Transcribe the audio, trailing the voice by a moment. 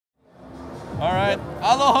right,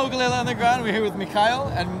 Aloha Ukulele Underground. We're here with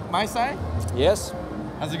Mikhail and MiSi. Yes.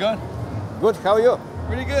 How's it going? Good, how are you?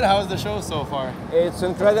 Pretty good. How's the show so far? It's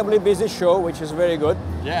an incredibly busy show, which is very good.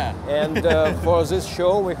 Yeah. And for this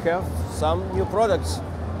show, we have some new products.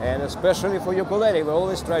 And especially for ukulele, we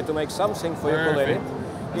always try to make something for ukulele.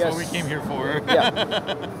 That's what we came here for.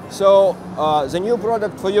 Yeah. So the new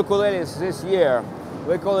product for ukuleles this year,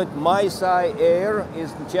 we call it MiSi Air.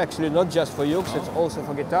 It's actually not just for ukes, it's also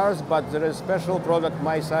for guitars, but there is a special product,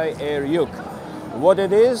 MiSi Air Uke. What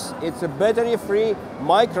it is, it's a battery-free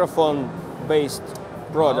microphone-based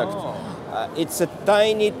product. It's a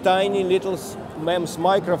tiny, tiny little MEMS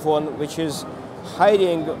microphone which is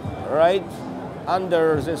hiding right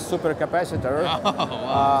under this supercapacitor,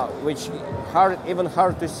 which even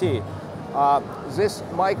hard to see. This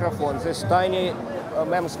microphone, this tiny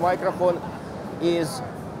MEMS microphone, is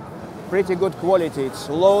pretty good quality. It's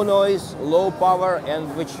low noise, low power, and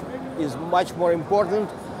which is much more important,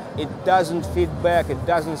 it doesn't feedback, it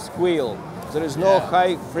doesn't squeal. There is no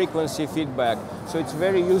high frequency feedback, so it's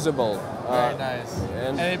very usable. Very nice.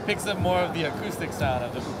 And it picks up more of the acoustic sound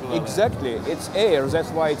of the ukulele. Exactly. It's air, that's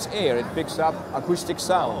why it's air. It picks up acoustic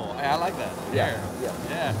sound. Oh, I like that.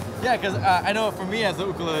 Yeah. Yeah, because I know for me as a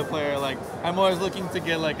ukulele player, like I'm always looking to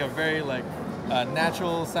get like a very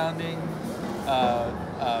natural sounding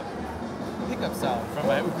pickup sound from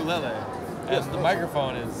my ukulele. And the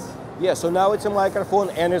microphone is... Yeah, so now it's a microphone,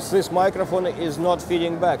 and this microphone is not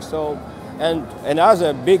feeding back. So, and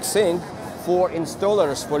another big thing for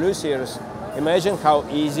installers, for luthiers, imagine how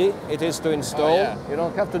easy it is to install. You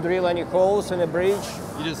don't have to drill any holes in a bridge.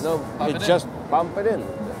 You just just pump it in.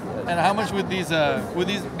 And how much would these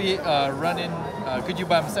be running? Could you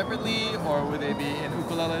buy them separately, or would they be in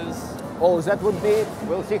ukuleles? Oh, that would be,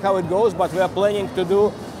 we'll see how it goes, but we are planning to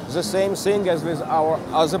do the same thing as with our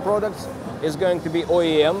other products. It's going to be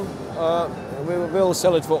OEM. We will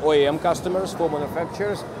sell it for OEM customers, for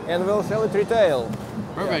manufacturers, and we'll sell it retail.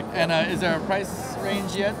 Perfect. And is there a price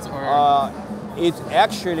range yet? Or? It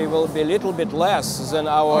actually will be a little bit less than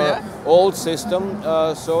our old system,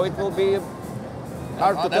 so it will be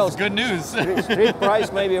hard to tell. That's good news. Street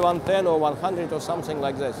price maybe 110 or 100 or something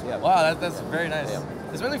like this. Yeah. Wow, that's very nice. Yeah.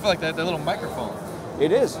 It's really for like that little microphone.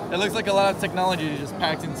 It is. It looks like a lot of technology just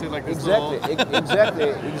packed into like this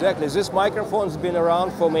Exactly. This microphone's been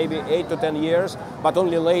around for maybe 8 to 10 years, but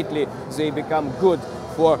only lately they become good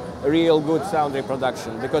for real good sound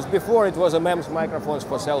reproduction. Because before it was a MEMS microphones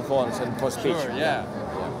for cell phones and for speech. Sure, yeah.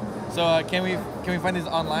 So can we find these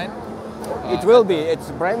online? It will be. It's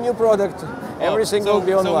a brand new product. Everything will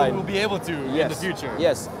be online. So we'll be able to in the future.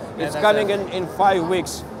 Yes. It's coming in 5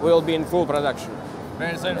 weeks. We'll be in full production.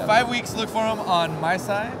 So in 5 weeks, look for them on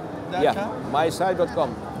MiSi.com? Yeah,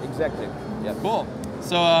 MiSi.com, exactly. Yeah. Cool.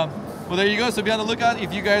 So, well, there you go. So be on the lookout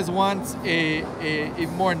if you guys want a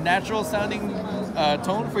more natural sounding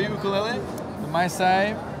tone for your ukulele. The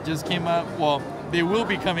MiSi just came out, well, they will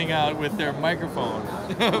be coming out with their microphone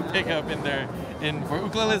pickup for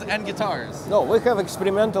ukuleles and guitars. No, we have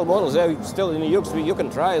experimental models. They're still in the ukes. You can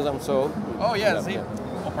try them, so... Oh, yeah, see?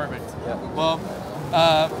 Oh, perfect. Yeah. Well,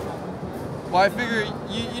 I figure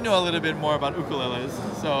you know a little bit more about ukuleles.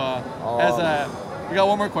 So we got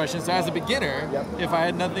one more question. So as a beginner, if I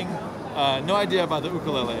had no idea about the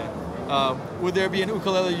ukulele, would there be an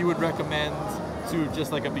ukulele you would recommend to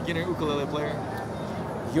just like a beginner ukulele player?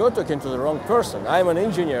 You're talking to the wrong person. I'm an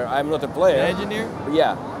engineer. I'm not a player. An engineer?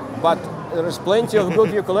 Yeah, but there is plenty of good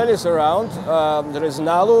ukuleles around. There is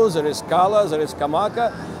Nalu, there is Kala, there is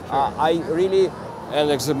Kamaka. And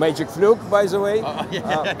there's a Magic Fluke, by the way.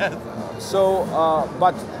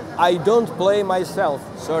 But I don't play myself,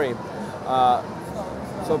 sorry.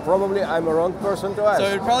 So probably I'm a wrong person to ask. So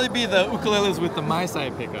it'd probably be the ukuleles with the MiSi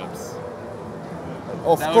pickups.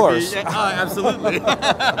 Of course. Absolutely.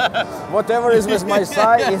 Whatever is with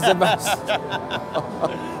MiSi is the best.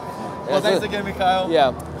 Well, thanks again, Mikhail.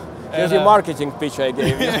 Yeah. Here's your marketing pitch I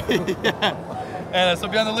gave you. And so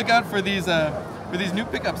be on the lookout for these new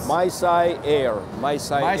pickups. MiSi Air.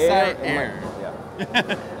 MiSi Air.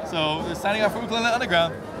 Yeah. So signing off for Ukulele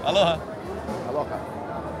Underground. Aloha. Aloha.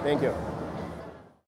 Thank you.